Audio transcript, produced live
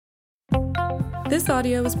This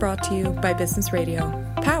audio was brought to you by Business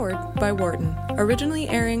Radio, powered by Wharton, originally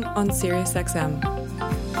airing on SiriusXM.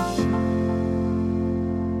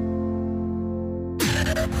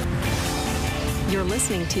 You're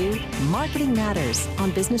listening to Marketing Matters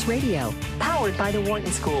on Business Radio, powered by the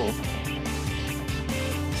Wharton School.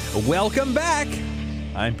 Welcome back.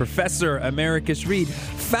 I'm Professor Americus Reed,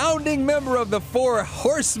 founding member of the Four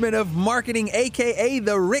Horsemen of Marketing, a.k.a.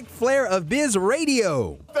 the Ric Flair of Biz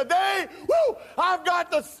Radio. Today, I've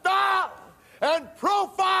got the style and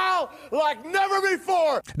profile like never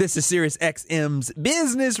before. This is SiriusXM's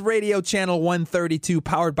Business Radio Channel 132,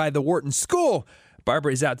 powered by the Wharton School.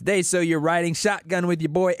 Barbara is out today, so you're riding shotgun with your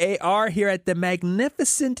boy AR here at the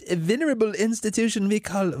magnificent, venerable institution we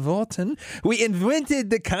call Wharton. We invented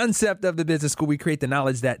the concept of the business school. We create the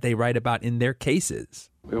knowledge that they write about in their cases.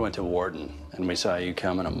 We went to Wharton, and we saw you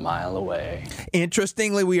coming a mile away.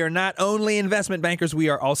 Interestingly, we are not only investment bankers, we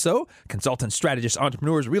are also consultants, strategists,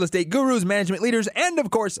 entrepreneurs, real estate gurus, management leaders, and,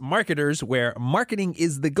 of course, marketers, where marketing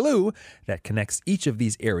is the glue that connects each of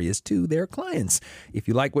these areas to their clients. If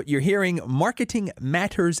you like what you're hearing, Marketing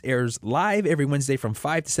Matters airs live every Wednesday from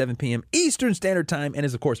 5 to 7 p.m. Eastern Standard Time and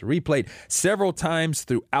is, of course, replayed several times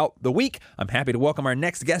throughout the week. I'm happy to welcome our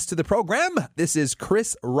next guest to the program. This is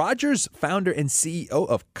Chris Rodgers, founder and CEO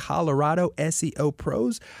of Colorado SEO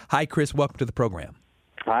Pros. Hi, Chris. Welcome to the program.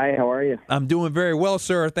 Hi, how are you? I'm doing very well,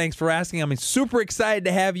 sir. Thanks for asking. I'm super excited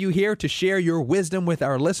to have you here to share your wisdom with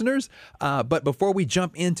our listeners. But before we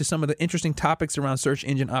jump into some of the interesting topics around search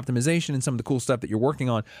engine optimization and some of the cool stuff that you're working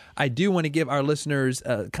on, I do want to give our listeners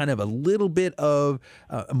kind of a little bit of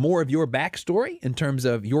more of your backstory in terms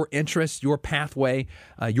of your interests, your pathway,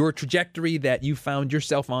 your trajectory that you found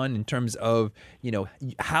yourself on in terms of, you know,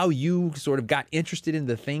 how you sort of got interested in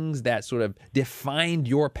the things that sort of defined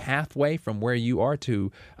your pathway from where you are to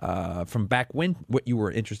from back when, what you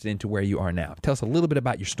were interested in to where you are now. Tell us a little bit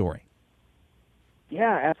about your story.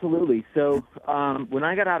 Yeah, absolutely. So when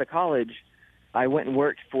I got out of college, I went and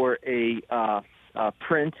worked for a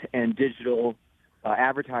print and digital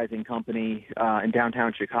advertising company in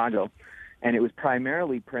downtown Chicago. And it was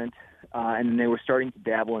primarily print, and then they were starting to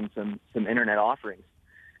dabble in some internet offerings.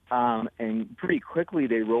 And pretty quickly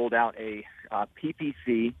they rolled out a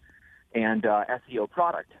PPC and SEO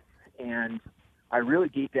product. And I really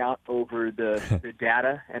geeked out over the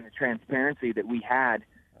data and the transparency that we had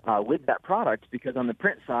with that product, because on the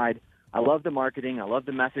print side, I love the marketing, I love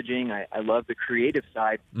the messaging, I love the creative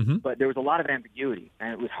side, but there was a lot of ambiguity,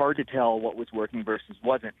 and it was hard to tell what was working versus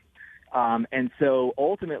wasn't. And so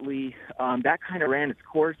ultimately, that kind of ran its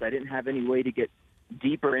course. I didn't have any way to get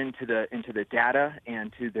deeper into the data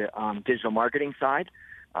and to the digital marketing side.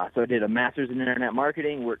 So I did a master's in internet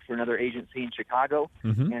marketing, worked for another agency in Chicago,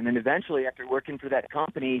 and then eventually, after working for that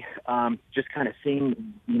company, just kind of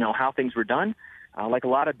seeing, how things were done, like a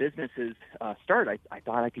lot of businesses start, I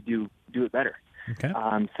thought I could do it better. Okay.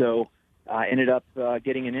 So I ended up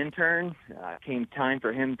getting an intern. Came time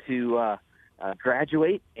for him to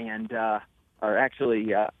graduate, and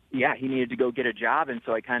he needed to go get a job, and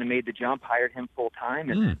so I kind of made the jump, hired him full time,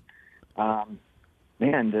 and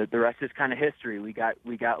man, the rest is kind of history. We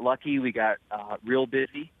got lucky. We got real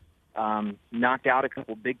busy, knocked out a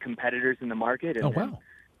couple big competitors in the market, and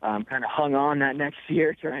kind of hung on that next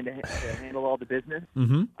year trying to handle all the business.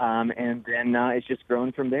 And then it's just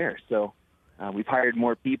grown from there. So we've hired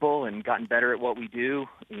more people and gotten better at what we do.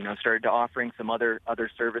 Started to offering some other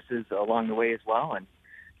services along the way as well.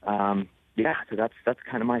 And so that's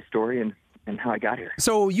kind of my story and how I got here.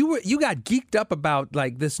 So you got geeked up about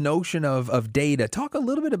like this notion of data. Talk a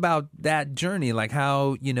little bit about that journey, like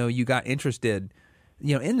how, you got interested,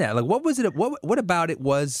 in that. Like what was it, what about it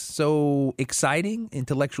was so exciting,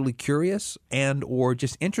 intellectually curious, and or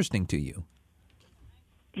just interesting to you?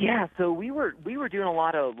 Yeah, so we were doing a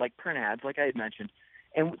lot of like print ads, like I had mentioned.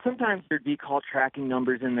 And sometimes there'd be call tracking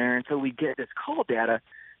numbers in there, and so we get this call data.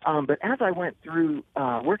 But as I went through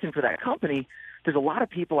working for that company, there's a lot of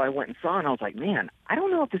people I went and saw, and I was like, man, I don't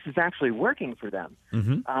know if this is actually working for them.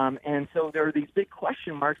 And so there are these big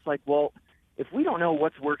question marks like, well, if we don't know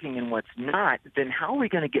what's working and what's not, then how are we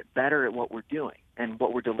going to get better at what we're doing and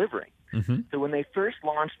what we're delivering? So when they first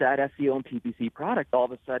launched that SEO and PPC product, all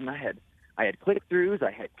of a sudden I had click-throughs, I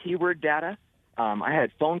had keyword data, I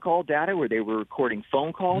had phone call data where they were recording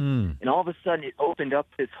phone calls, and all of a sudden it opened up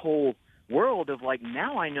this whole world of like,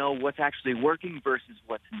 now I know what's actually working versus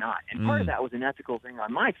what's not. And part of that was an ethical thing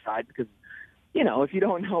on my side because, if you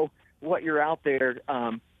don't know what you're out there,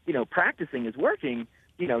 practicing is working,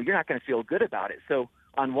 you're not going to feel good about it. So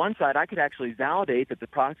on one side, I could actually validate that the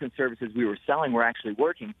products and services we were selling were actually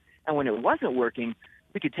working. And when it wasn't working,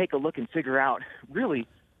 we could take a look and figure out really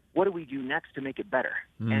what do we do next to make it better?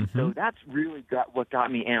 And so that's really what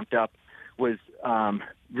got me amped up was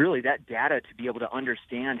really that data to be able to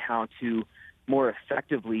understand how to more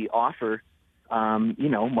effectively offer,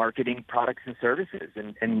 marketing products and services.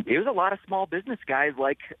 And it was a lot of small business guys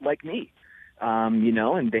like me,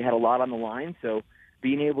 and they had a lot on the line. So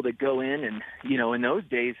being able to go in and, in those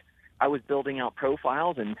days, I was building out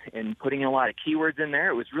profiles and putting a lot of keywords in there.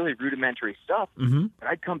 It was really rudimentary stuff. But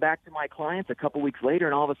I'd come back to my clients a couple weeks later,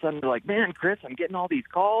 and all of a sudden they're like, man, Chris, I'm getting all these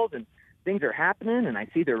calls and things are happening, and I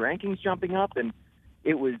see their rankings jumping up. And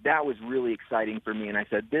that was really exciting for me. And I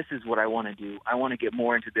said, this is what I want to do. I want to get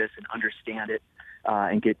more into this and understand it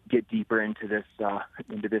and get deeper into this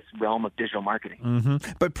realm of digital marketing.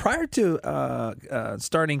 But prior to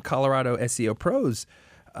starting Colorado SEO Pros,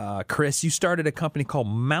 Chris, you started a company called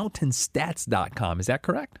mountainstats.com. Is that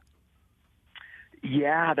correct?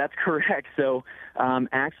 Yeah, that's correct. So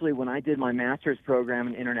actually, when I did my master's program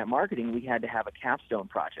in internet marketing, we had to have a capstone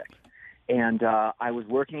project. And I was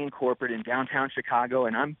working in corporate in downtown Chicago,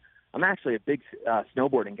 and I'm actually a big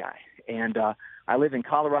snowboarding guy. And I live in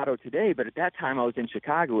Colorado today, but at that time I was in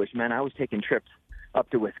Chicago, which meant I was taking trips up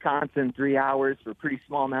to Wisconsin, 3 hours for pretty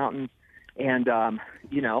small mountains. And,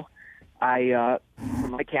 for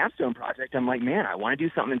my capstone project, I'm like, man, I want to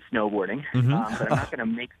do something in snowboarding, but I'm not going to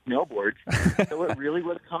make snowboards. So it really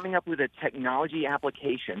was coming up with a technology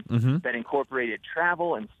application that incorporated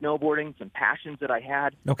travel and snowboarding, some passions that I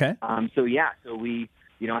had. Okay. So we,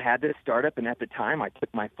 had this startup, and at the time I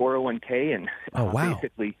took my 401k and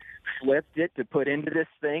basically flipped it to put into this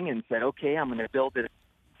thing and said, okay, I'm going to build this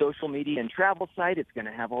social media and travel site. It's going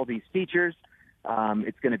to have all these features.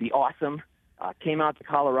 It's going to be awesome. Came out to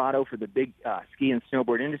Colorado for the big ski and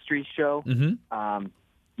snowboard industry show. It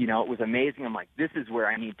was amazing. I'm like, this is where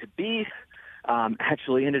I need to be.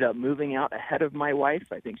 Actually ended up moving out ahead of my wife.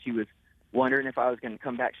 I think she was wondering if I was going to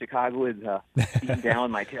come back to Chicago with beating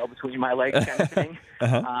down my tail between my legs kind of thing.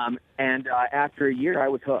 And after a year, I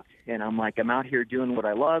was hooked. And I'm like, I'm out here doing what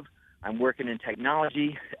I love. I'm working in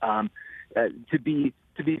technology. To be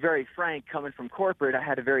very frank, coming from corporate, I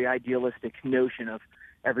had a very idealistic notion of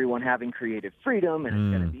everyone having creative freedom, and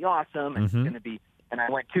it's going to be awesome, and it's going to be, and I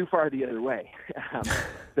went too far the other way.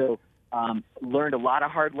 So learned a lot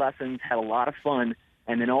of hard lessons, had a lot of fun,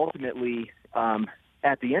 and then ultimately,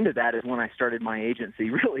 at the end of that is when I started my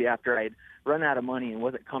agency, really after I had run out of money and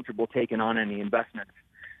wasn't comfortable taking on any investments.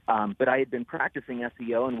 But I had been practicing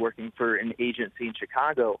SEO and working for an agency in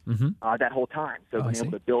Chicago that whole time. So being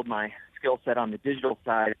able to build my skill set on the digital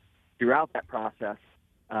side throughout that process,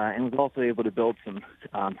 and was also able to build some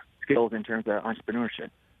skills in terms of entrepreneurship.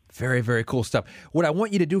 Very, very cool stuff. What I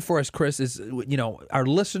want you to do for us, Chris, is, our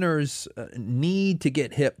listeners need to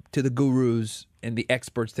get hip to the gurus and the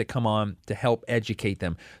experts that come on to help educate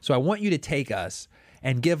them. So I want you to take us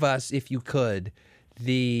and give us, if you could,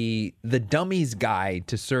 the dummy's guide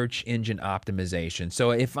to search engine optimization.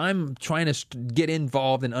 So if I'm trying to get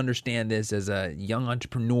involved and understand this as a young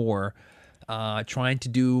entrepreneur, trying to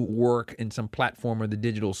do work in some platform or the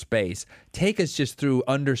digital space, take us just through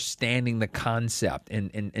understanding the concept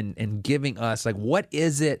and giving us, like, what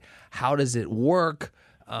is it? How does it work?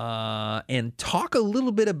 And talk a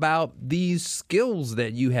little bit about these skills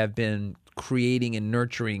that you have been creating and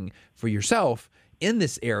nurturing for yourself in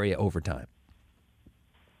this area over time.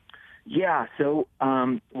 Yeah, so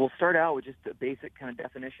we'll start out with just a basic kind of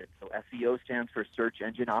definition. So SEO stands for search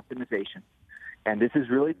engine optimization. And this is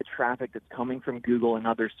really the traffic that's coming from Google and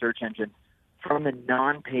other search engines from the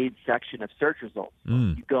non-paid section of search results.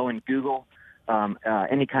 You go and Google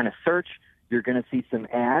any kind of search, you're going to see some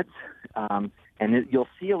ads, and you'll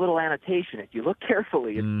see a little annotation. If you look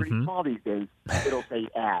carefully, it's pretty small these days. It'll say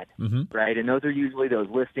ad, right? And those are usually those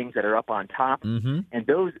listings that are up on top, and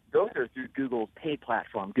those are through Google's paid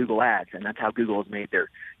platform, Google Ads, and that's how Google has made their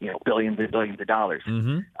billions and billions of dollars.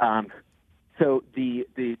 So the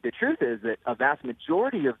truth is that a vast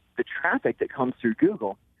majority of the traffic that comes through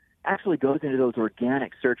Google actually goes into those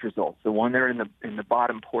organic search results, the one there in the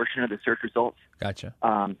bottom portion of the search results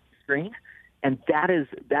screen, and that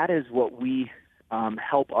is what we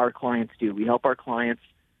help our clients do. We help our clients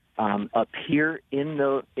appear in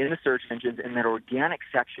the search engines in that organic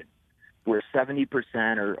section where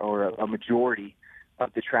 70% or a majority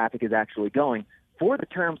of the traffic is actually going for the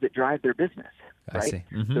terms that drive their business. Right? I see.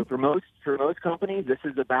 So for most companies, this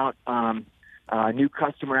is about new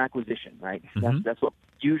customer acquisition, right? That's what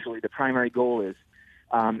usually the primary goal is,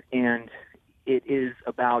 and it is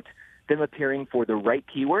about them appearing for the right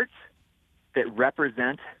keywords that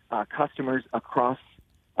represent customers across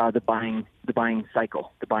the buying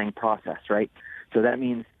cycle, the buying process, right? So that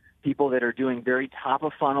means people that are doing very top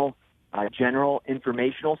of funnel general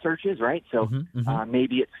informational searches, right? So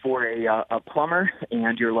maybe it's for a plumber,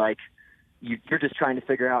 and you're just trying to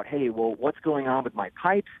figure out, hey, well, what's going on with my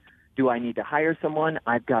pipes? Do I need to hire someone?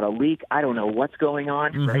 I've got a leak. I don't know what's going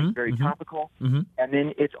on, right? Very topical. And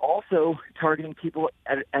then it's also targeting people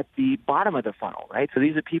at the bottom of the funnel, right? So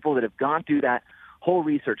these are people that have gone through that whole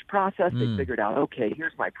research process. They figured out, okay,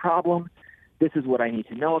 here's my problem. This is what I need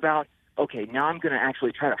to know about. Okay, now I'm going to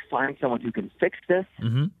actually try to find someone who can fix this.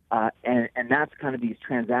 And that's kind of these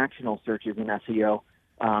transactional searches in SEO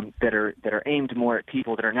that are aimed more at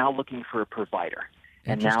people that are now looking for a provider.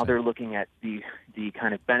 And now they're looking at the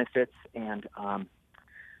kind of benefits and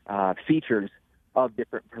features of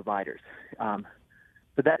different providers.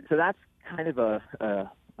 So that's kind of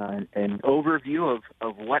an overview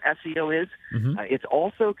of what SEO is. It's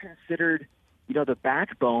also considered, the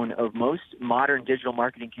backbone of most modern digital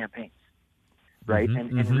marketing campaigns, right?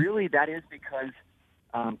 And really that is because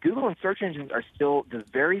Google and search engines are still the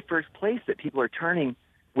very first place that people are turning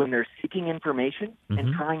when they're seeking information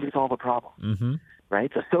and trying to solve a problem. Right?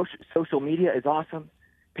 So social media is awesome.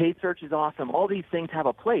 Paid search is awesome. All these things have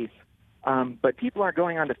a place. But people aren't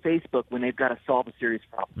going onto Facebook when they've got to solve a serious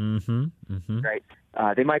problem. Right?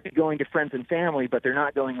 They might be going to friends and family, but they're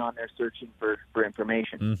not going on there searching for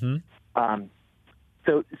information.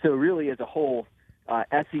 So really, as a whole,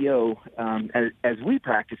 SEO, as we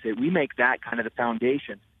practice it, we make that kind of the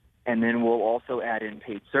foundation. And then we'll also add in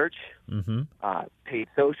paid search, paid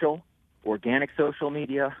social, organic social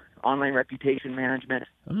media, online reputation management,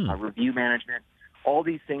 review management. All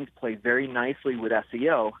these things play very nicely with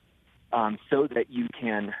SEO so that you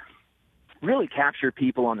can really capture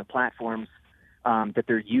people on the platforms that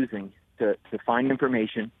they're using to find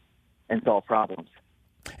information and solve problems.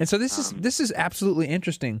 And so this is absolutely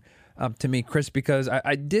interesting to me, Chris, because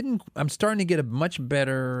I'm starting to get a much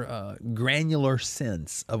better granular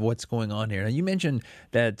sense of what's going on here. Now, you mentioned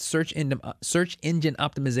that search engine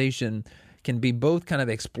optimization can be both kind of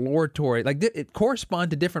exploratory, like it corresponds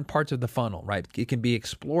to different parts of the funnel, right? It can be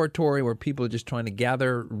exploratory where people are just trying to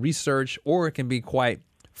gather research, or it can be quite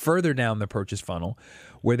further down the purchase funnel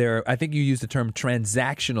where I think you used the term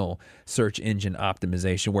transactional search engine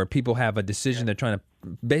optimization, where people have a decision they're trying to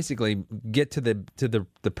basically get to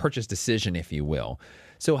the purchase decision, if you will.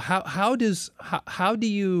 So how do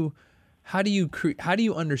you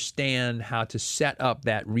understand how to set up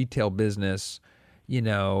that retail business,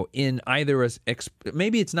 in either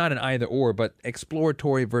maybe it's not an either or, but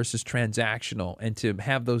exploratory versus transactional, and to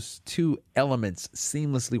have those two elements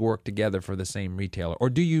seamlessly work together for the same retailer? Or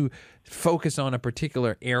do you focus on a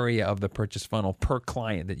particular area of the purchase funnel per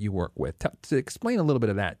client that you work with? To explain a little bit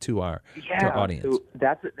of that to our audience. So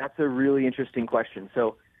that's a really interesting question.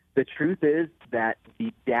 So the truth is that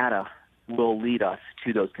the data will lead us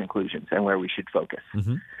to those conclusions and where we should focus.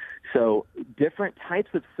 So different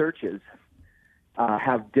types of searches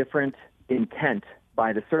have different intent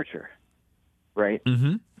by the searcher, right?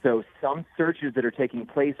 So some searches that are taking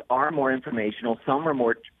place are more informational, some are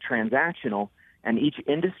more transactional, and each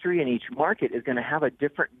industry and each market is going to have a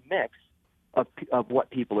different mix of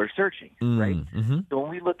what people are searching, right? So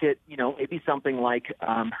when we look at, maybe something like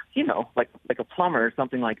a plumber or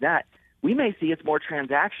something like that, we may see it's more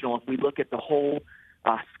transactional if we look at the whole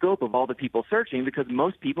scope of all the people searching, because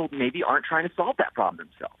most people maybe aren't trying to solve that problem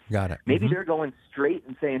themselves. Got it. Maybe they're going straight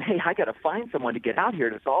and saying, hey, I got to find someone to get out here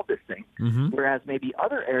to solve this thing. Whereas maybe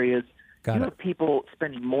other areas, have people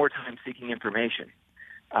spending more time seeking information.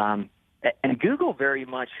 And Google very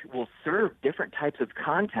much will serve different types of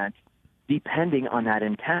content depending on that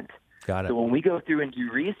intent. Got it. So when we go through and do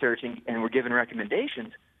research and we're given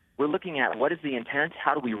recommendations, we're looking at what is the intent,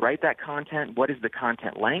 how do we write that content, what is the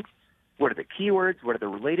content length, what are the keywords, what are the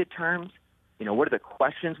related terms, what are the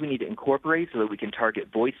questions we need to incorporate so that we can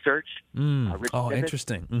target voice search.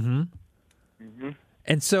 Interesting.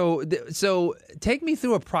 And so take me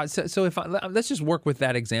through a process. So let's just work with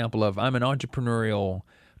that example of I'm an entrepreneurial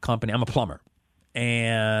company. I'm a plumber.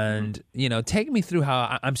 And, take me through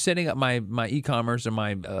how I'm setting up my e-commerce or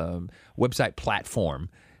my website platform.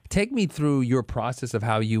 Take me through your process of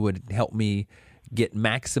how you would help me get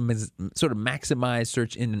maximize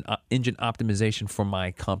search engine optimization for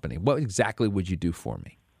my company. What exactly would you do for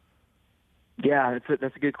me? Yeah,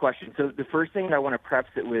 that's a good question. So the first thing that I want to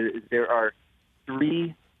preface it with is there are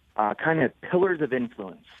three kind of pillars of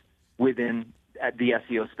influence within the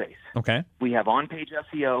SEO space. Okay. We have on-page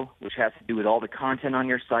SEO, which has to do with all the content on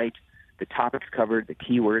your site, the topics covered, the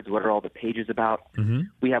keywords, what are all the pages about.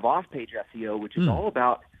 We have off-page SEO, which is all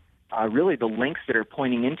about really the links that are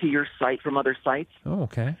pointing into your site from other sites. Oh,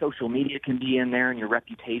 okay. Social media can be in there, and your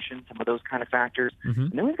reputation, some of those kind of factors.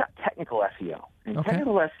 And then we've got technical SEO. And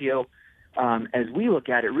technical SEO as we look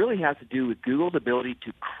at it, really has to do with Google's ability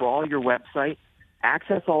to crawl your website,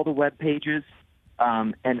 access all the web pages,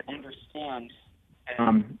 and understand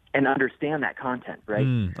that content, right?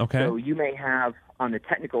 Okay. So you may have, on the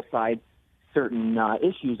technical side, certain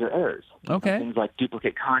issues or errors. Okay. Things like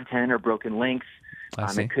duplicate content or broken links.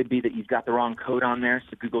 I see. It could be that you've got the wrong code on there,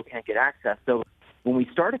 so Google can't get access. So when we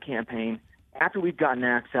start a campaign, after we've gotten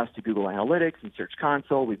access to Google Analytics and Search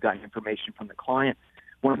Console, we've gotten information from the client,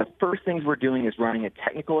 one of the first things we're doing is running a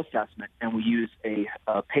technical assessment, and we use a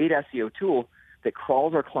paid SEO tool that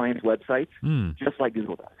crawls our clients' websites just like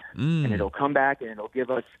Google does. And it'll come back and it'll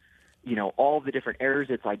give us, all the different errors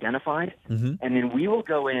it's identified. And then we will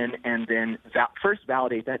go in and then first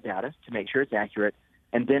validate that data to make sure it's accurate,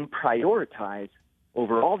 and then prioritize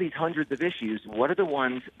over all these hundreds of issues, what are the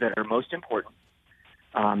ones that are most important,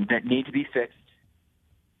 that need to be fixed,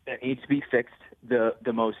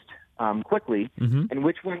 the most quickly, and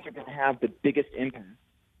which ones are going to have the biggest impact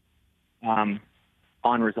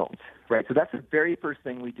on results, right? So that's the very first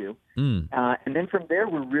thing we do. And then from there,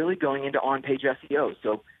 we're really going into on-page SEO.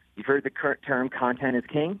 So you've heard the current term content is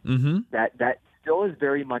king. That still is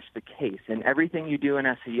very much the case. And everything you do in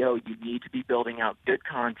SEO, you need to be building out good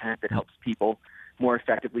content that helps people more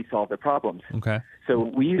effectively solve their problems. Okay. So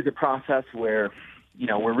we use a process where,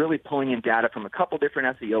 we're really pulling in data from a couple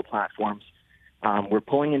different SEO platforms. We're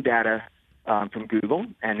pulling in data from Google,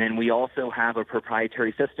 and then we also have a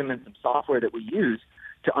proprietary system and some software that we use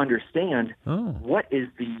to understand what is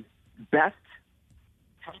the best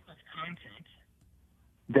type of content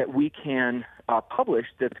that we can publish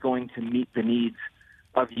that's going to meet the needs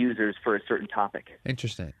of users for a certain topic.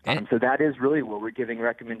 Interesting. So that is really where we're giving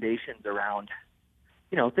recommendations around,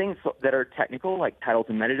 things that are technical, like titles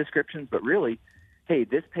and meta descriptions, but really, hey,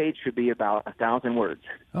 this page should be about 1,000 words.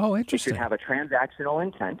 Oh, It interesting. should have a transactional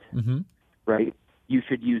intent, right? You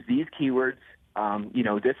should use these keywords,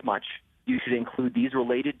 this much. You should include these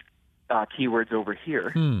related keywords over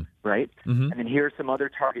here, right? And then here are some other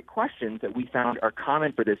target questions that we found are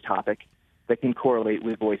common for this topic that can correlate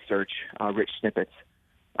with voice search, rich snippets,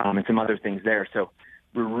 and some other things there. So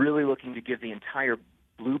we're really looking to give the entire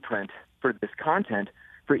blueprint for this content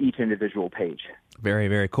for each individual page. Very,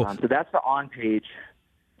 very cool. So that's the on-page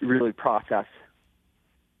really process.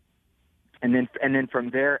 And then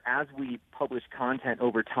from there, as we publish content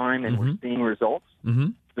over time and we're seeing results,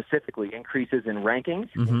 specifically increases in rankings,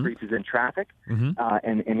 increases in traffic,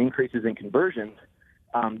 and increases in conversions,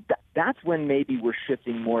 that's when maybe we're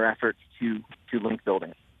shifting more efforts to link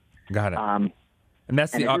building. Got it. And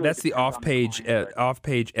that's the really that's the depends on the client,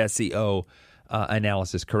 off-page SEO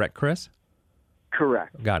analysis, correct, Chris?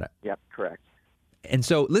 Correct. Got it. Yep, correct. And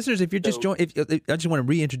so, listeners, if you're just joining, I just want to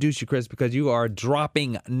reintroduce you, Chris, because you are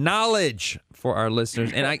dropping knowledge for our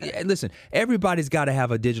listeners. And listen, everybody's got to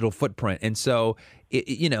have a digital footprint, and so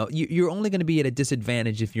you're only going to be at a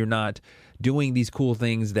disadvantage if you're not doing these cool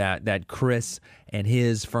things that Chris and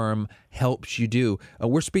his firm helps you do.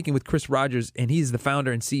 We're speaking with Chris Rodgers, and he's the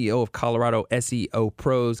founder and CEO of Colorado SEO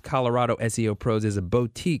Pros. Colorado SEO Pros is a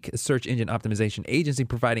boutique search engine optimization agency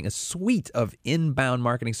providing a suite of inbound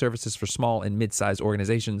marketing services for small and mid-sized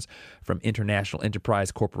organizations, from international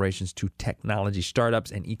enterprise corporations to technology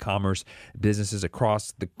startups and e-commerce businesses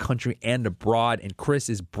across the country and abroad. And Chris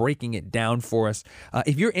is breaking it down for us.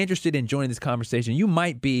 If you're interested in joining this conversation, you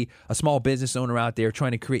might be a small business owner out there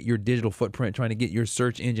trying to create your digital footprint, trying to get your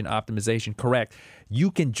search engine optimization correct.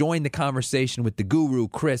 You can join the conversation with the guru,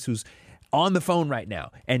 Chris, who's on the phone right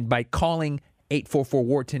now. And by calling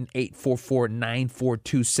 844-WHARTON,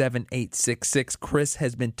 844-942-7866, Chris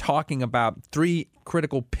has been talking about 3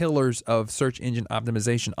 critical pillars of search engine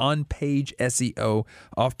optimization: on-page SEO,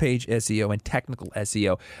 off-page SEO, and technical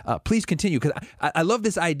SEO. Please continue, because I love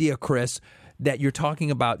this idea, Chris, that you're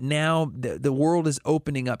talking about now. The world is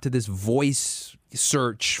opening up to this voice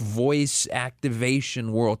search, voice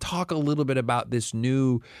activation world. Talk a little bit about this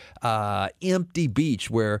new empty beach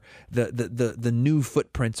where the new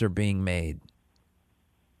footprints are being made.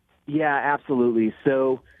 Yeah, absolutely.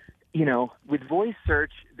 So, with voice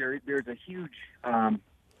search, there's a huge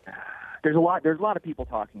there's a lot of people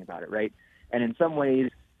talking about it, right? And in some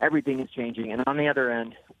ways, everything is changing. And on the other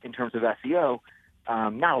end, in terms of SEO,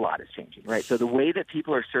 not a lot is changing, right? So the way that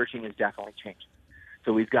people are searching is definitely changing.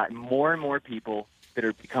 So we've got more and more people that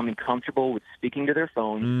are becoming comfortable with speaking to their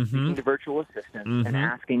phones, speaking to virtual assistants, and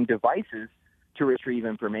asking devices to retrieve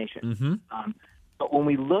information. But when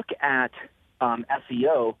we look at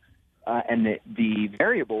SEO and the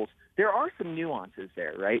variables, there are some nuances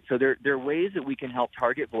there, right? So there are ways that we can help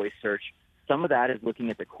target voice search. Some of that is looking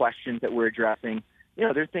at the questions that we're addressing.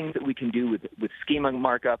 there's things that we can do with schema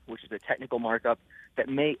markup, which is a technical markup that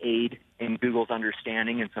may aid in Google's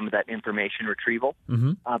understanding and some of that information retrieval.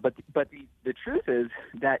 But the truth is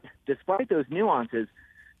that despite those nuances,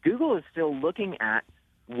 Google is still looking at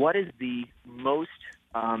what is the most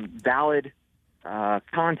valid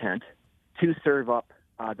content to serve up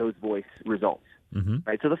those voice results.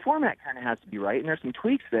 Right? So the format kind of has to be right, and there's some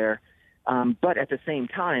tweaks there. But at the same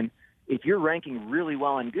time, if you're ranking really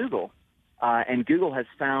well in Google, and Google has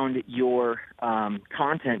found your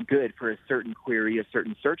content good for a certain query, a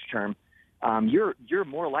certain search term, you're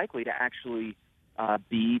more likely to actually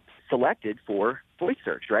be selected for voice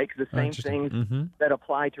search, right? Because the same things that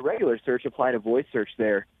apply to regular search apply to voice search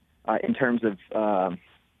there in terms of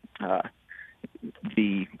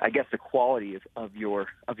the quality of your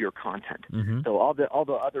content. So all the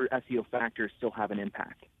other SEO factors still have an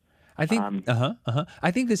impact. I think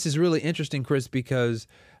I think this is really interesting, Chris, because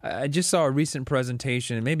I just saw a recent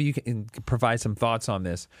presentation, and maybe you can provide some thoughts on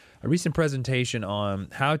this. A recent presentation on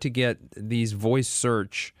how to get these voice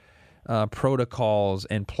search protocols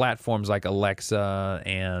and platforms like Alexa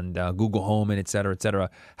and Google Home and et cetera,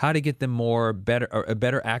 how to get them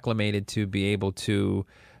better acclimated to be able to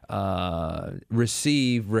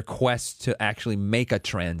receive requests to actually make a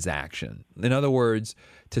transaction. In other words,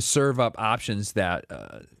 to serve up options that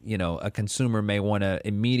a consumer may want to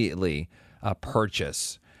immediately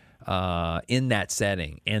purchase in that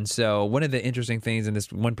setting. And so one of the interesting things, and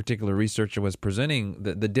this one particular researcher was presenting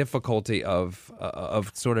the difficulty of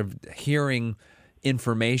sort of hearing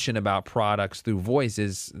information about products through voice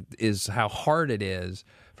is how hard it is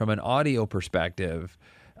from an audio perspective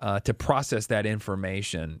to process that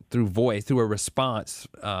information through voice, through a response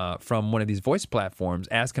from one of these voice platforms,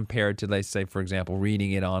 as compared to, let's say, for example,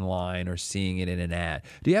 reading it online or seeing it in an ad.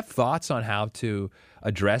 Do you have thoughts on how to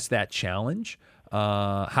address that challenge?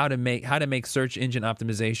 How to make search engine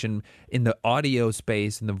optimization in the audio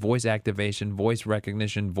space, in the voice activation, voice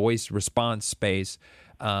recognition, voice response space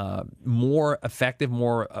more effective,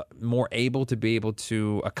 more able to be able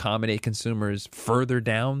to accommodate consumers further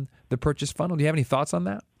down the purchase funnel? Do you have any thoughts on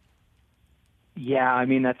that? Yeah, I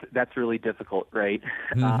mean that's really difficult, right?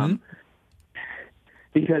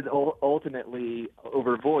 Because ultimately,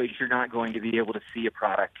 over voice, you're not going to be able to see a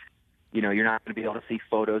product. You're not going to be able to see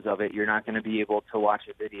photos of it. You're not going to be able to watch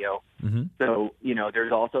a video. So,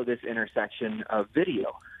 there's also this intersection of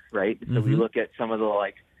video, right? So we look at some of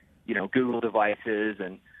the Google devices,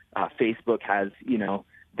 and Facebook has,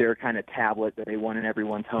 their kind of tablet that they want in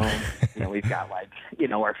everyone's home. We've got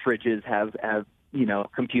our fridges have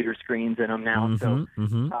computer screens in them now. So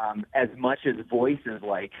as much as voice is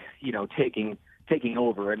taking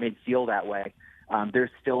over, it may feel that way. There's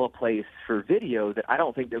still a place for video that I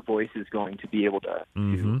don't think that voice is going to be able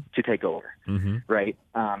to take over, right?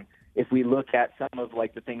 If we look at some of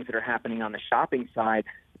the things that are happening on the shopping side,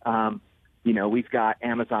 we've got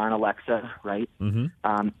Amazon Alexa, right?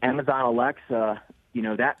 Amazon Alexa,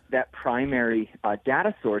 that primary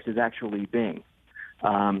data source is actually Bing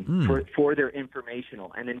for their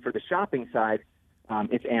informational, and then for the shopping side,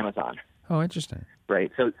 it's Amazon. Oh, interesting.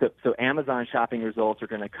 Right. So Amazon shopping results are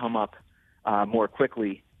going to come up more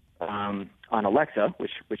quickly on Alexa,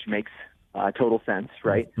 which makes total sense,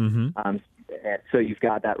 right? So you've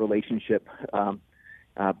got that relationship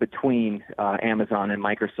between Amazon and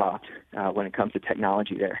Microsoft when it comes to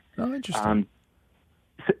technology there. Oh, interesting.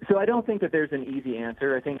 So I don't think that there's an easy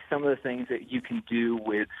answer. I think some of the things that you can do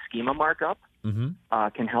with schema markup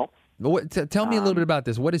can help. Tell me a little bit about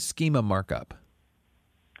this. What is schema markup?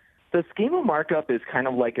 So schema markup is kind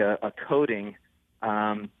of like a coding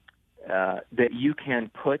that you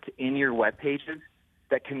can put in your web pages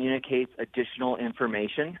that communicates additional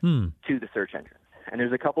information to the search engine. And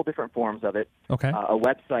there's a couple different forms of it. Okay. A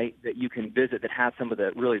website that you can visit that has some of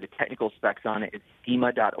the technical specs on it is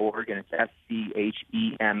schema.org, and it's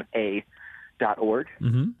schema.org.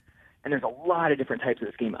 And there's a lot of different types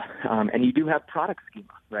of schema. And you do have product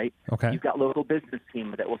schema, right? Okay. You've got local business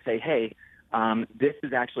schema that will say, hey, this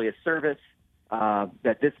is actually a service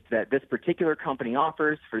that this particular company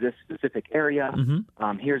offers for this specific area.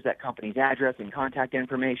 Here's that company's address and contact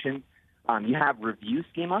information. You have review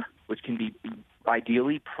schema, which can be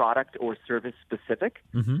ideally product or service specific,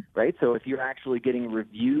 right? So if you're actually getting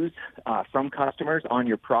reviews from customers on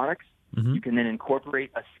your products, you can then incorporate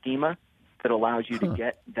a schema that allows you to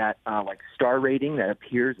get that star rating that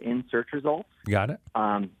appears in search results. Got it.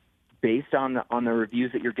 Based on the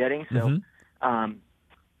reviews that you're getting. So I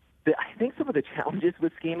think some of the challenges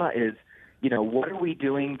with schema is, what are we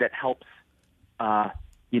doing that helps, us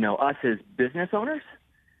as business owners,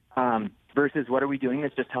 versus what are we doing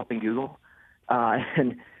that's just helping Google?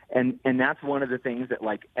 And And that's one of the things that,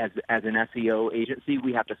 like, as an SEO agency,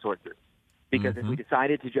 we have to sort through. Because if we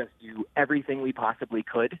decided to just do everything we possibly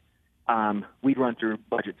could, we'd run through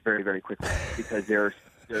budgets very, very quickly because there are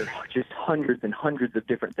just hundreds and hundreds of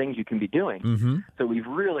different things you can be doing. So we've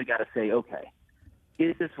really got to say, okay,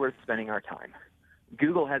 is this worth spending our time?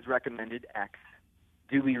 Google has recommended X.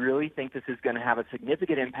 Do we really think this is going to have a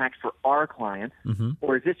significant impact for our clients,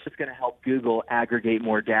 or is this just going to help Google aggregate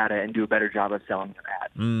more data and do a better job of selling their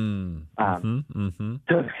ads?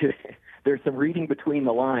 So there's some reading between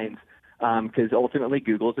the lines because ultimately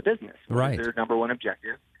Google is a business. Right. Their number one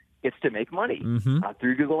objective is to make money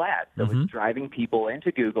through Google Ads. So it's driving people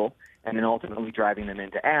into Google and then ultimately driving them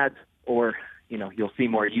into ads, or you'll see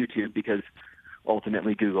more YouTube because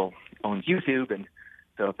ultimately Google owns YouTube, and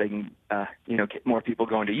so if they can, get more people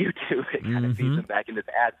going to YouTube, it kind of feeds them back into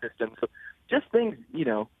the ad system. So just things,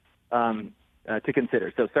 to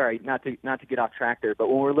consider. So sorry, not to get off track there, but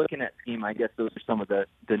when we're looking at scheme, I guess those are some of the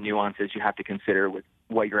nuances you have to consider with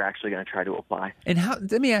what you're actually going to try to apply. And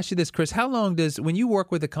let me ask you this, Chris, how long when you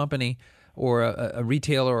work with a company or a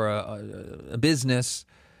retailer or a business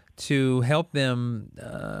to help them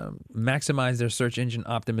maximize their search engine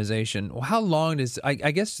optimization, well, how long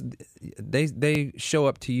I guess they show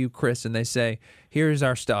up to you, Chris, and they say, here's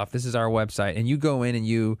our stuff, this is our website, and you go in and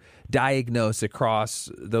you diagnose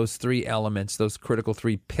across those three elements, those critical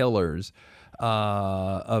three pillars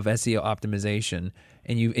of SEO optimization,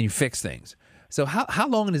 and you fix things. So how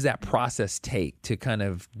long does that process take to kind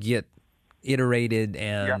of get iterated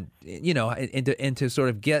and and to sort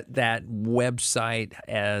of get that website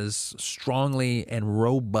as strongly and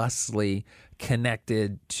robustly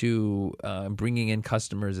connected to bringing in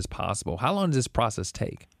customers as possible? How long does this process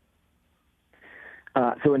take?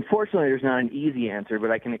 So unfortunately, there's not an easy answer, but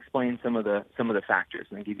I can explain some of the factors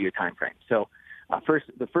and give you a time frame. So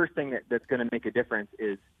the first thing that's going to make a difference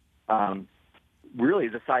is really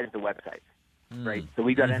the size of the website, right? So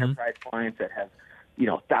we've got enterprise clients that have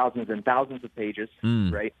thousands and thousands of pages,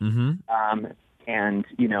 right? And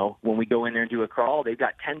when we go in there and do a crawl, they've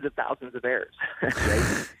got tens of thousands of errors,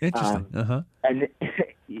 right? Interesting.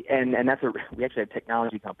 And that's we actually have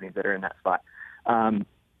technology companies that are in that spot.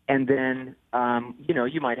 And then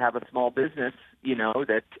you might have a small business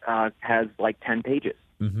that has like 10 pages,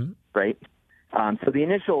 right? So the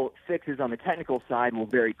initial fixes on the technical side will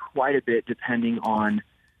vary quite a bit depending on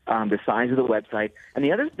the size of the website. And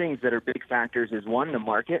the other things that are big factors is, one, the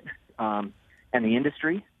market and the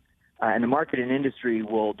industry. And the market and industry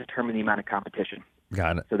will determine the amount of competition.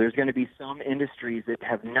 Got it. So there's going to be some industries that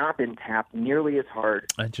have not been tapped nearly as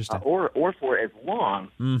hard or for as long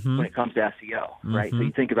when it comes to SEO, right? So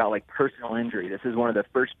you think about like personal injury. This is one of the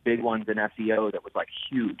first big ones in SEO that was like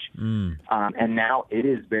huge. And now it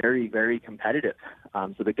is very, very competitive.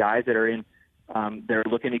 So the guys that are in they're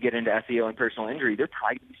looking to get into SEO and personal injury, they're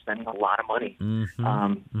probably going to be spending a lot of money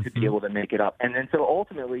to be able to make it up. And then so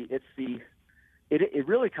ultimately it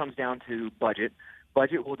really comes down to budget.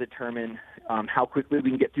 Budget will determine how quickly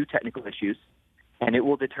we can get through technical issues, and it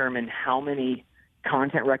will determine how many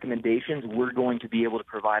content recommendations we're going to be able to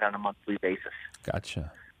provide on a monthly basis.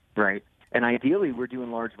 Gotcha. Right. And ideally, we're doing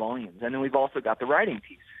large volumes. And then we've also got the writing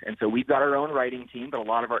piece. And so we've got our own writing team, but a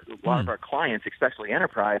lot of our clients, especially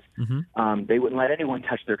enterprise, they wouldn't let anyone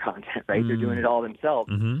touch their content, right? They're doing it all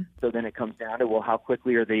themselves. So then it comes down to, well, how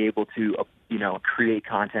quickly are they able to, create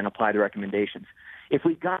content, apply the recommendations? If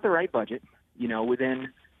we've got the right budget, within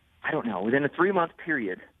a 3-month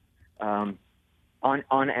period,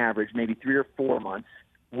 on average, maybe 3 or 4 months,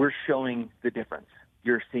 we're showing the difference.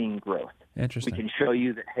 You're seeing growth. Interesting. We can show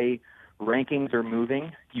you that, hey, rankings are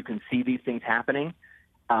moving. You can see these things happening.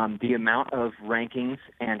 The amount of rankings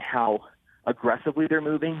and how aggressively they're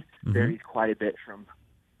moving varies quite a bit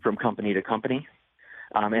from company to company.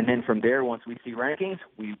 And then from there, once we see rankings,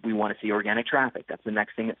 we want to see organic traffic. That's the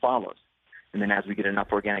next thing that follows. And then as we get enough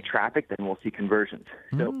organic traffic, then we'll see conversions.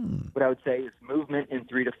 So what I would say is movement in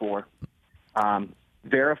 3 to 4.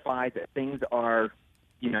 Verify that things are,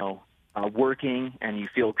 working and you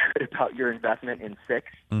feel good about your investment in 6.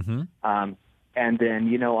 And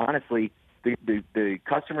then, honestly, the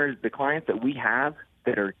customers, the clients that we have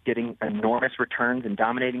that are getting enormous returns and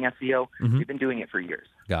dominating SEO, they've been doing it for years.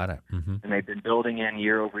 Got it. And they've been building in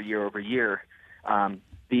year over year over year.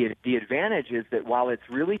 The advantage is that while it's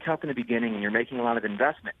really tough in the beginning and you're making a lot of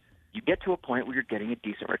investment, you get to a point where you're getting a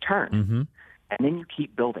decent return. And then you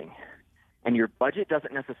keep building. And your budget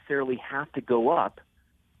doesn't necessarily have to go up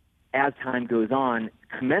as time goes on,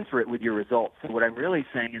 commensurate with your results. So what I'm really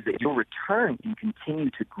saying is that your return can continue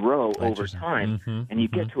to grow over time, and you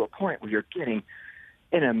get to a point where you're getting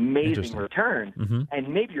an amazing return, and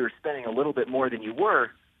maybe you're spending a little bit more than you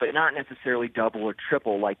were, but not necessarily double or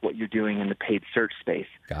triple like what you're doing in the paid search space.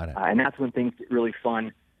 Got it. And that's when things get really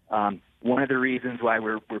fun. One of the reasons why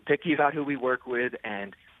we're picky about who we work with,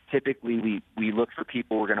 and typically we look for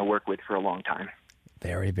people we're going to work with for a long time.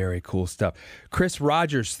 Very, very cool stuff. Chris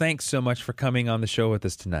Rodgers, thanks so much for coming on the show with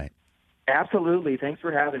us tonight. Absolutely. Thanks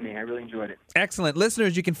for having me. I really enjoyed it. Excellent.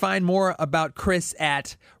 Listeners, you can find more about Chris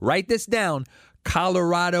at, write this down,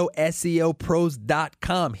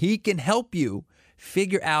 ColoradoSEOPros.com. He can help you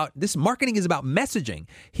figure out, this marketing is about messaging.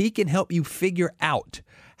 He can help you figure out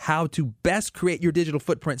how to best create your digital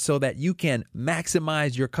footprint so that you can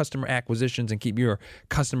maximize your customer acquisitions and keep your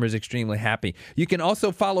customers extremely happy. You can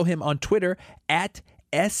also follow him on Twitter at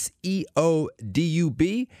SEODUB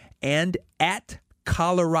and at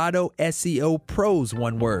Colorado SEO Pros,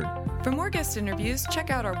 one word. For more guest interviews,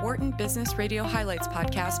 check out our Wharton Business Radio Highlights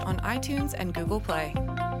podcast on iTunes and Google Play.